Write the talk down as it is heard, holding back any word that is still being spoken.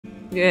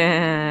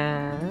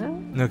Yeah.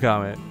 No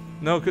comment.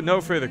 No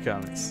further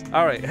comments.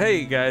 All right,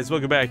 hey guys,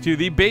 welcome back to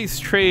the Base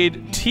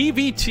Trade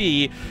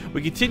TvT.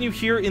 We continue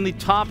here in the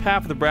top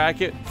half of the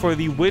bracket for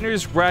the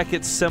winners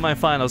bracket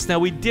semifinals. Now,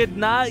 we did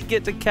not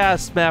get to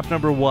cast map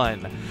number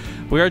 1.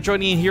 We are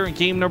joining in here in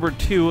game number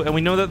 2, and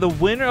we know that the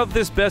winner of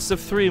this best of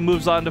 3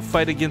 moves on to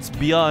fight against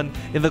Beyond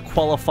in the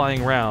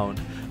qualifying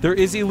round. There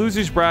is a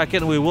losers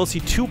bracket, and we will see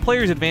 2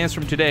 players advance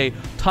from today,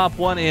 top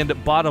 1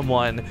 and bottom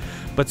 1.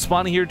 But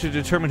spawning here to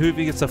determine who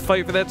gets to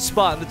fight for that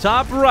spot in the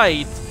top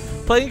right,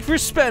 playing for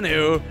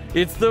Spenu,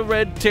 it's the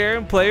red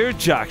Terran player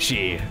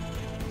jjakji.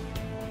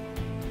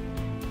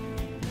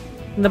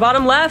 In the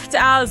bottom left,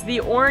 as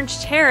the orange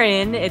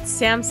Terran, it's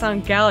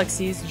Samsung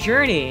Galaxy's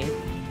Journey.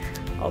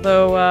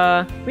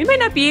 Although, we might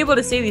not be able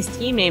to say these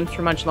team names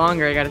for much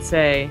longer, I gotta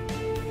say.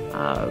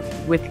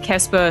 With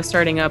Kespa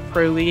starting up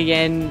Pro League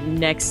again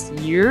next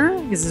year,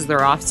 because this is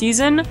their off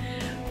season,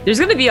 there's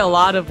gonna be a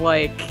lot of,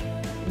 like,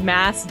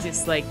 mass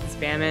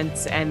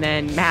disbandments and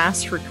then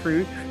mass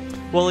recruit.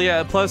 Well,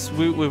 yeah, plus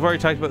we've already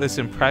talked about this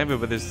in private,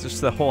 but there's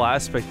just the whole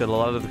aspect that a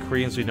lot of the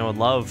Koreans we know and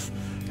love,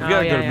 we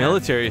gotta go to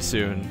military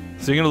soon.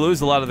 So you're gonna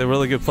lose a lot of the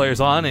really good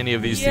players on any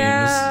of these teams.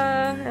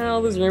 Yeah, and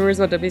all those rumors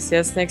about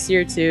WCS next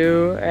year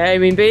too. I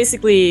mean,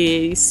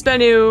 basically,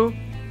 Spenu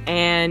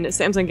and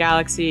Samsung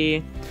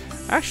Galaxy.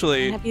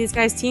 Actually, have these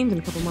guys teamed in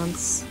a couple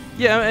months.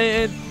 Yeah,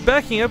 and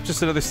backing up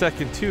just another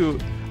second too,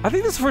 I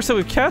think this is the first time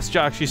we've cast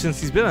jjakji since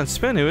he's been on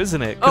Spenu,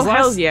 isn't it? Oh,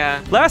 hell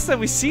yeah. Last time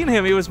we seen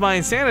him, he was my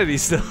insanity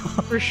still.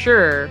 For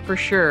sure, for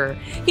sure.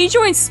 He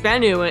joined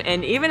Spenu,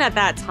 and even at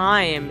that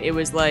time, it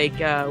was like,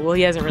 well,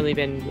 he hasn't really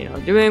been,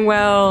 doing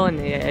well, and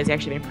he has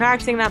actually been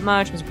practicing that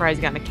much. I'm surprised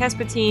he got in the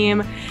Kespa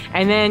team.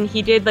 And then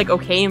he did, like,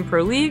 okay in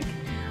Pro League,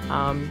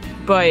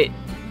 but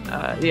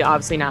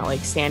obviously not,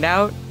 like,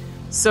 standout.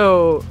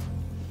 So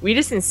we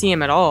just didn't see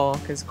him at all,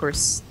 because, of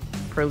course,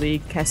 Pro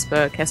League,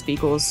 Kespa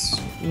equals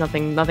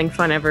nothing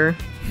fun ever.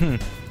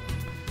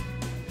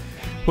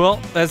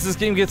 Well, as this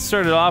game gets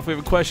started off, we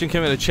have a question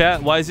coming in the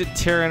chat. Why is it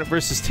Terran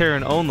versus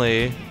Terran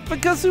only?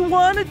 Because we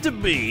want it to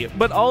be.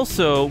 But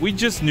also, we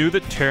just knew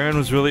that Terran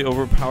was really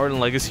overpowered in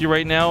Legacy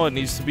right now and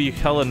needs to be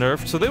hella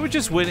nerfed, so they would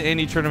just win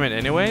any tournament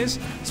anyways.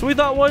 So we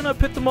thought, why not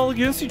pit them all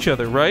against each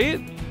other,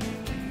 right?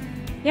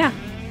 Yeah.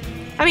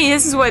 I mean,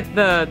 this is what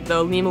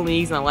the Lima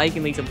Leagues and the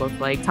Lycan Leagues are both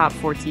like. Top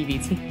 4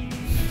 TvT.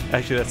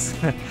 Actually, that's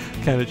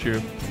kind of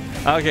true.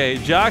 Okay,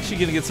 jjakji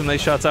gonna get some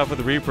nice shots off with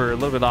the Reaper. A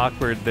little bit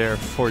awkward there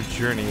for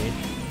Journey.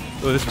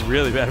 Oh, this is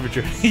really bad for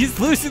Journey. He's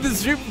losing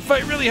this Reaper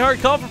fight really hard.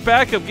 Call for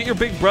backup. Get your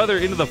big brother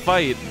into the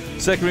fight.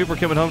 Second Reaper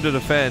coming home to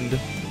defend.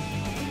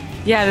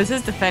 Yeah, this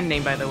is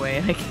defending, by the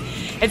way. Like,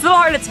 it's a little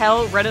hard to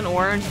tell. Red and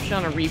orange, especially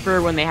on a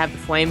Reaper, when they have the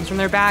flames from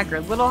their back, are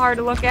a little hard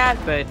to look at,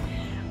 but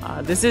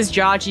this is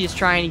jjakji is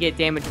trying to get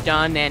damage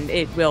done, and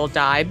it will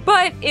die.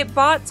 But it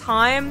bought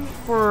time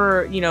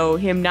for,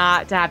 him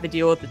not to have to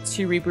deal with the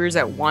 2 Reapers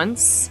at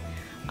once.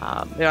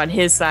 They're on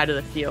his side of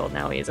the field.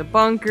 Now he has a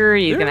bunker.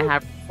 He's going to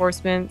have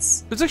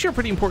reinforcements. There's actually a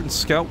pretty important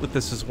scout with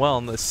this as well,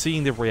 and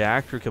seeing the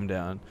reactor come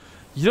down.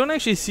 You don't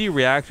actually see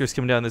reactors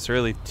come down this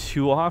early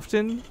too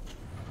often.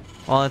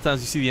 A lot of times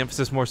you see the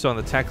emphasis more so on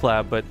the tech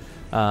lab, but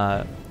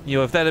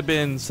if that had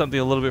been something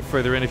a little bit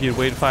further in, if you'd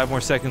waited 5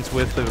 more seconds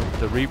with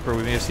the Reaper,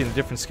 we may have seen a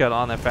different scout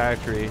on that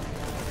factory.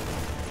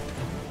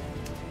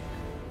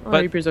 Well,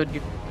 but Reapers are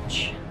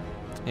huge.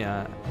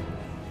 Yeah.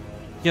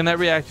 Again, that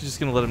reactor's just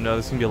going to let him know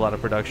there's going to be a lot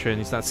of production.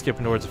 He's not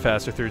skipping towards a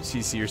faster 3rd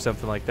CC or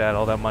something like that.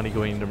 All that money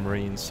going into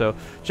Marines. So,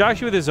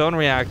 jjakji with his own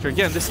reactor.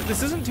 Again, this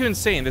isn't too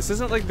insane. This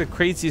isn't like the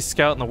craziest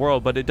scout in the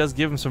world, but it does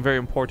give him some very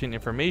important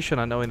information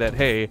on knowing that,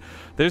 hey,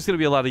 there's going to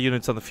be a lot of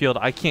units on the field.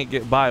 I can't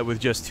get by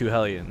with just 2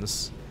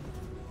 Hellions.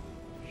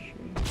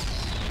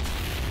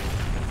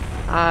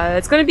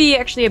 It's going to be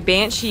actually a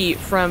Banshee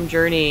from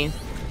Journey.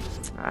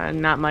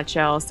 Not much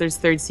else. There's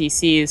 3rd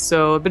CCs,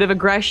 so a bit of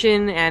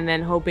aggression and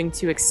then hoping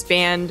to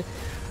expand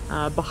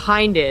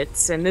behind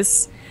it. And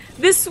this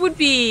would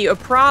be a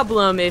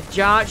problem if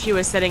jjakji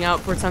was setting out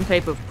for some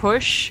type of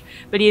push,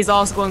 but he is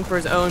also going for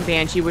his own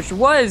Banshee, which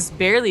was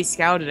barely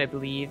scouted, I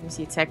believe. You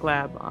see a tech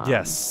lab.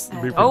 Yes,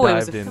 Reaper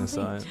dived in the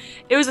side.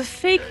 It was a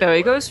fake, though.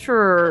 He goes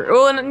for,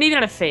 well, maybe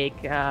not a fake.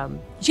 He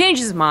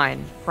changed his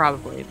mind,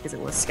 probably, because it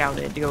was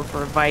scouted to go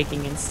for a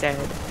Viking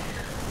instead.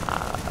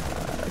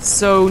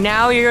 So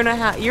now you're gonna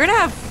have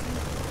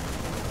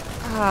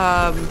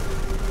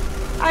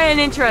an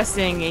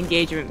interesting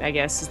engagement, I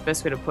guess is the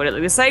best way to put it.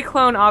 Like, the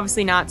Cyclone,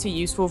 obviously not too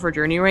useful for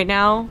Journey right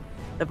now.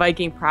 The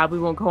Viking probably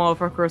won't go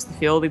over across the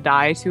field to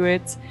die to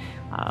it.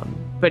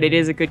 But it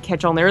is a good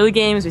catch-all in the early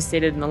game, as we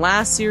stated in the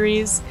last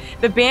series.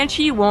 The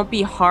Banshee won't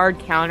be hard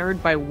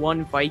countered by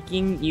 1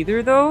 Viking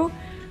either, though.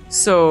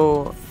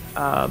 So,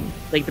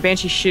 the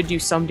Banshee should do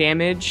some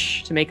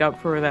damage to make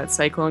up for that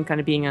Cyclone kind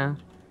of being a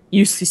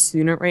useless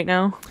unit right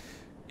now.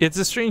 It's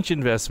a strange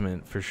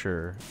investment for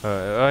sure.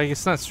 I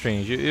guess not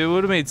strange. It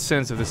would have made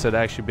sense if this had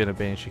actually been a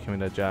Banshee coming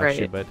to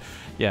jjakji, but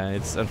yeah,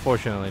 it's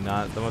unfortunately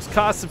not the most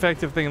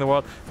cost-effective thing in the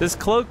world. This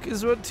cloak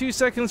is about 2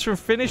 seconds from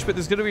finish, but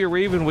there's going to be a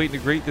Raven waiting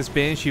to greet this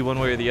Banshee one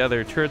way or the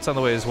other. Turret's on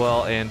the way as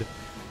well, and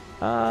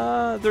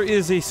There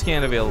is a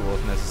scan available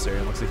if necessary.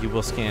 It looks like he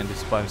will scan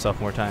just by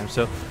himself more time.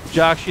 So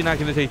jjakji not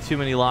going to take too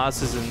many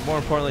losses, and more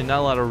importantly, not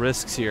a lot of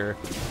risks here.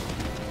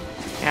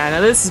 Yeah,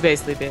 no, this has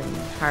basically been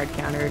hard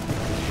countered.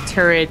 The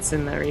turrets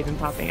and the Raven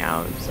popping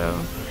out, so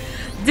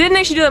didn't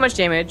actually do that much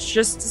damage.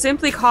 Just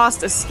simply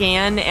cost a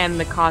scan and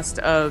the cost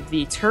of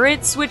the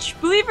turrets, which,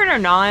 believe it or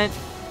not,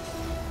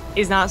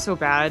 is not so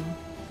bad.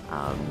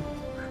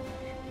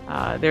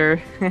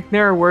 There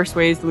are worse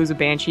ways to lose a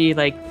Banshee,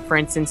 like, for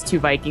instance, 2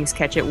 Vikings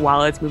catch it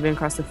while it's moving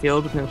across the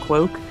field with no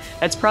cloak.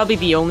 That's probably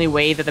the only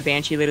way that the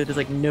Banshee literally does,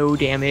 like, no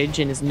damage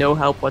and is no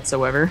help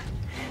whatsoever.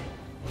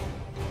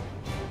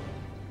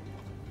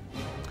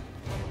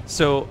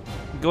 So,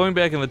 going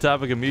back on the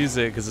topic of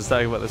music, because I was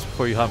talking about this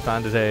before you hopped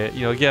on today,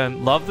 you know,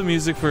 again, love the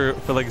music for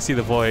Legacy of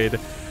the Void,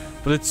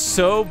 but it's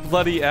so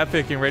bloody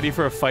epic and ready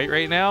for a fight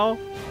right now.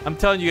 I'm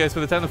telling you guys,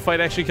 by the time the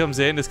fight actually comes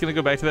in, it's going to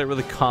go back to that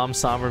really calm,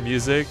 somber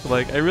music.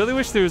 Like, I really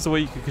wish there was a way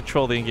you could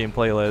control the in-game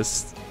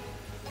playlist.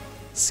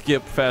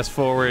 Skip, fast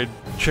forward,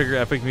 trigger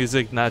epic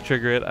music, not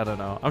trigger it, I don't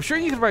know. I'm sure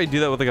you could probably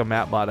do that with like a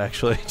map mod,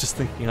 actually, just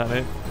thinking on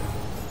it.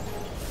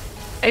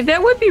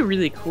 That would be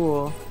really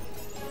cool.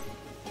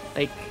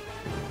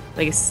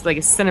 Like a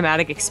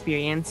cinematic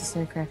experience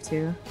in StarCraft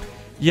 2.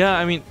 Yeah,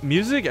 I mean,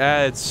 music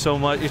adds so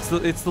much. It's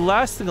the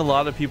last thing a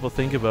lot of people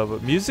think about,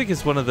 but music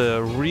is one of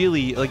the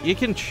really, like, it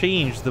can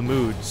change the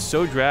mood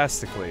so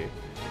drastically.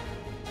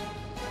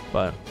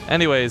 But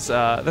anyways,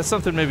 that's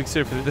something maybe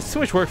consider for. That's too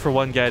much work for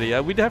one guy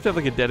to. We'd have to have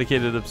like a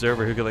dedicated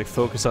observer who could like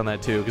focus on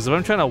that too. Because if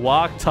I'm trying to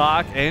walk,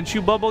 talk, and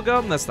chew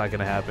bubblegum, that's not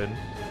gonna happen.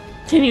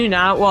 Can you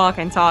not walk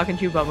and talk and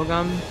chew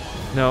bubblegum?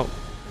 No.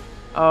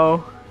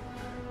 Oh.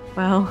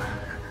 Well.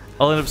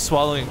 I'll end up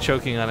swallowing and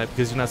choking on it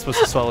because you're not supposed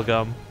to swallow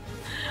gum.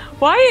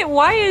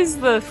 Why is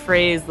the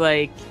phrase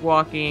like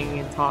walking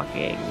and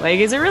talking? Like,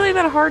 is it really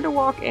that hard to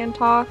walk and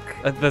talk?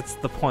 That's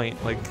the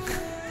point. Like,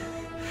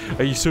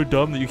 are you so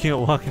dumb that you can't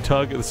walk and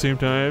talk at the same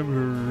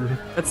time? Or...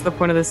 That's the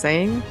point of the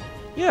saying?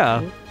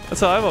 Yeah.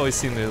 That's how I've always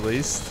seen it, at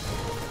least.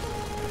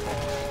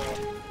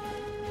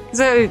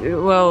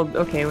 So, well,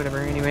 okay, whatever.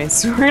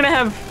 Anyways, we're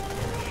gonna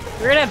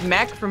have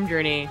Mech from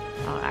Journey.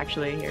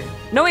 Actually, here.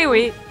 No,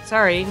 wait.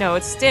 Sorry, no,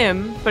 it's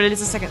Stim, but it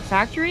is a second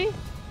factory.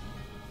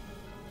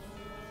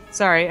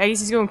 Sorry, I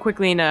guess he's going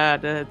quickly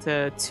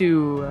to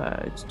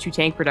two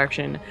tank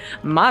production.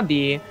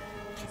 Mabi.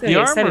 The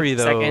armory,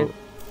 though.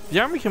 The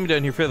armory coming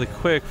down here fairly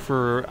quick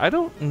for. I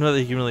don't know that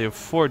he can really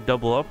afford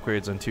double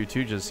upgrades on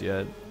 2-2 just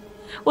yet.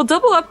 Well,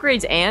 double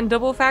upgrades and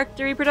double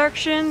factory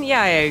production?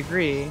 Yeah, I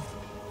agree.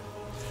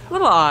 A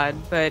little odd,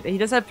 but he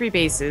does have 3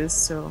 bases,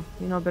 so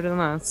you know better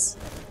than us.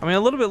 I mean, a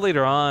little bit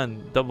later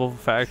on, double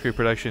factory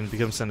production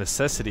becomes a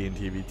necessity in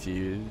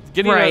TvT.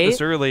 Getting out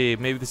this early,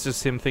 maybe this is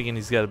just him thinking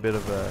he's got a bit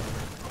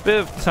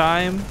of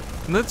time,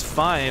 and that's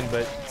fine.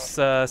 But it's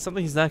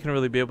something he's not going to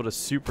really be able to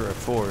super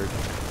afford.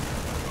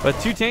 But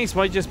 2 tanks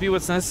might just be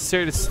what's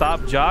necessary to stop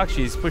jjakji.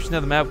 He's pushing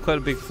down the map with quite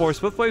a big force.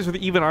 Both players with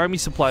even army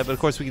supply, but of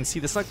course we can see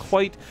that's not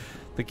quite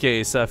the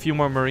case. A few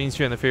more Marines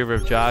here in the favor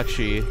of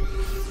jjakji.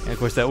 And of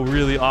course that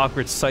really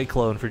awkward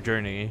Cyclone for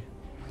Journey.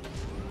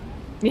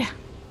 Yeah.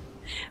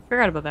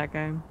 Forgot about that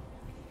guy.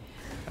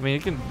 I mean,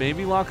 it can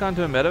maybe lock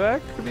onto a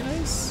medevac. Could be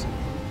nice.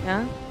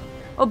 Yeah.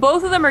 Well,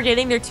 both of them are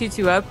getting their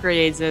 2-2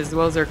 upgrades as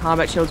well as their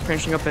combat shields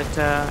finishing up at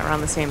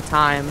around the same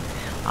time.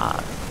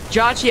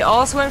 jjakji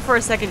also went for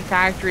a second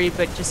factory,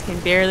 but just can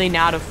barely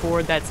not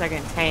afford that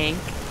second tank,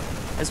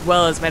 as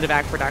well as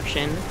medevac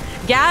production.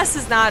 Gas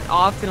is not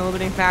often a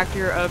limiting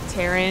factor of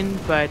Terran,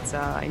 but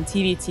in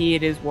TvT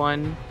it is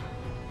one.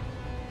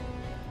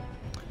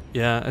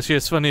 Yeah, actually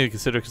it's funny to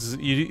consider because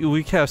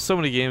we have so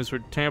many games where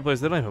Terran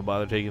players, they don't even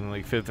bother taking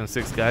like 5th and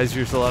 6th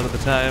geysers a lot of the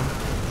time.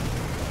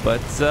 But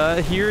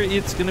here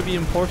it's going to be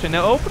important.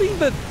 Now opening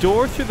the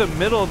door through the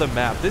middle of the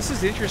map, this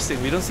is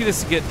interesting. We don't see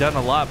this get done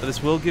a lot, but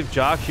this will give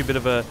jjakji a bit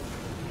of a,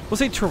 we'll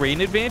say,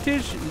 terrain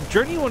advantage.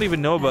 Journey won't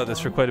even know about this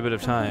for quite a bit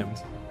of time.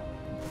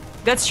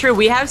 That's true.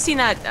 We have seen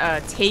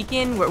that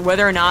taken,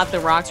 whether or not the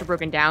rocks are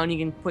broken down, you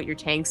can put your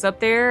tanks up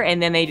there,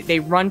 and then they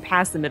run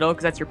past the middle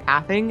because that's your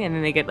pathing, and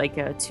then they get like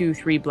a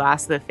 2-3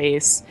 blast to the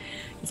face.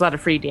 It's a lot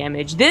of free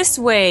damage. This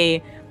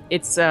way,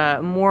 it's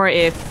more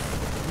if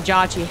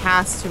jjakji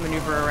has to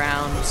maneuver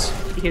around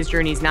because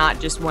Journey's not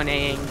just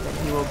 1Aing,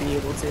 then he will be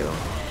able to.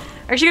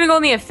 Actually gonna go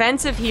on the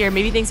offensive here.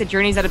 Maybe thinks that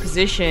Journey's out of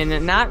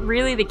position. Not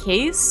really the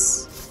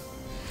case.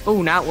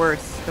 Oh, not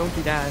worth. Don't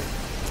do that.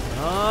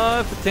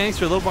 If the tanks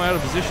are a little more out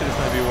of position, this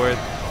might be worth.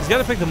 He's got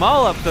to pick them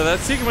all up, though. That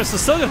Seeker Missile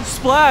still going to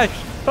splash.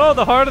 Oh,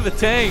 the heart of the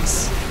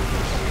tanks.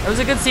 That was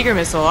a good Seeker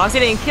Missile.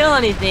 Obviously, they didn't kill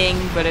anything,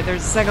 but if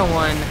there's a second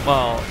one,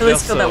 well, at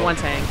least kill that one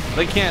tank.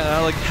 They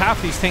can't, like,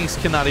 half these tanks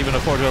cannot even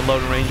afford to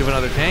unload in range of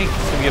another tank.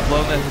 It's going to get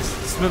blown to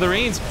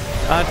smithereens.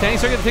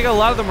 Tanks are going to take a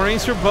lot of the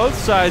Marines from both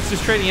sides,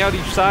 just trading out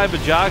each side, but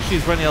jjakji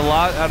is running a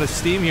lot out of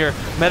steam here.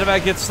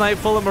 Medevac gets sniped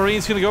full of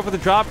Marines, going to go for the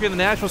drop here in the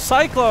natural.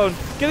 Cyclone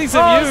getting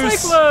some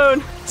use.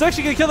 Cyclone! It's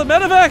actually going to kill the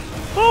Medevac.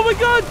 Oh my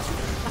god!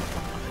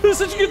 It was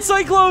such a good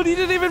Cyclone. He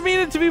didn't even mean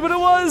it to be, but it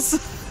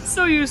was.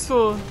 So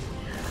useful.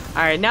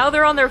 Alright, now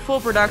they're on their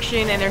full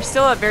production, and they're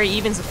still at very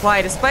even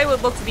supply, despite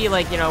what looked to be,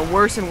 like, you know,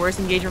 worse and worse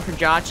engagement for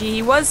jjakji.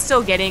 He was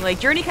still getting,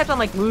 like, Journey kept on,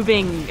 like,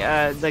 moving,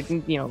 like,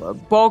 you know, a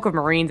bulk of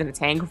Marines and a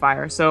tank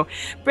fire, so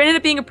it ended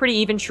up being a pretty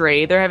even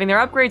trade. They're having their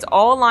upgrades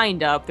all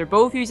lined up. They're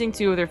both using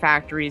 2 of their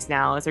factories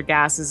now, as their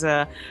gas is,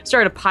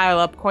 starting to pile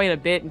up quite a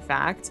bit, in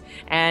fact.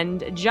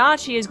 And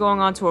jjakji is going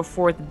on to a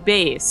 4th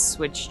base,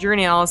 which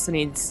Journey also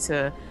needs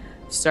to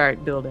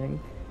start building.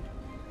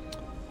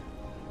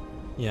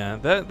 Yeah,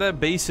 that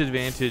base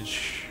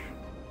advantage,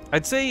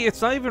 I'd say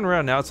it's not even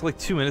around now. It's like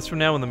 2 minutes from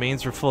now when the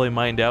mains are fully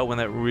mined out, when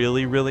that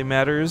really, really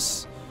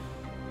matters.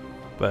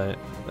 But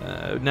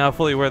now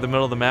fully aware of the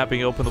middle of the map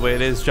being open the way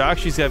it is,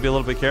 jjakji's got to be a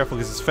little bit careful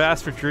because it's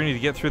fast for Journey to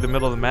get through the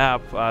middle of the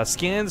map.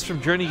 Scans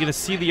from Journey going to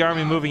see the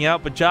army moving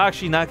out, but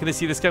jjakji not going to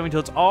see this coming until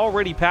it's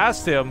already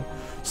past him.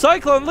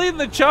 Cyclone leading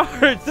the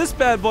charge. This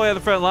bad boy on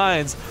the front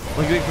lines.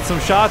 Looking to get some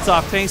shots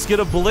off. Tanks get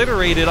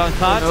obliterated on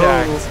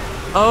contact.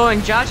 Oh,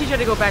 and jjakji tried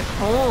to go back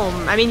home.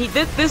 I mean,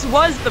 this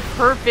was the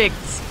perfect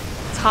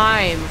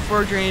time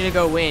for Journey to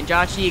go win.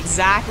 jjakji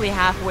exactly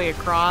halfway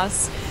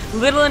across.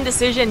 Little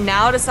indecision,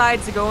 now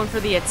decides to go in for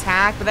the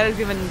attack, but that has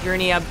given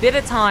Journey a bit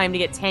of time to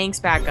get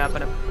tanks back up.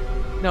 And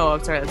no,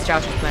 sorry, that's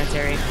jjakji's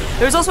planetary.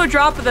 There's also a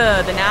drop of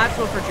the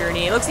natural for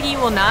Journey. It looks like he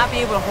will not be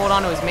able to hold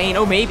on to his main.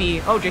 Oh,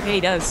 maybe. Oh,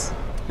 JK does.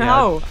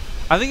 No. Yeah.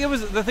 I think it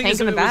was, the thing is,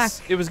 in the back.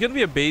 It was going to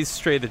be a base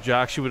trade that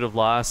jjakji would have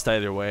lost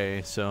either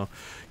way, so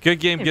good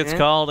game gets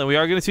called, and we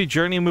are going to see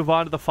Journey move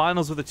on to the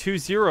finals with a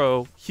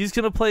 2-0. He's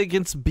going to play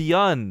against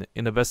Beyond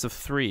in a best of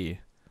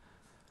 3.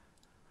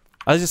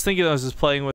 I was just thinking, I was just playing with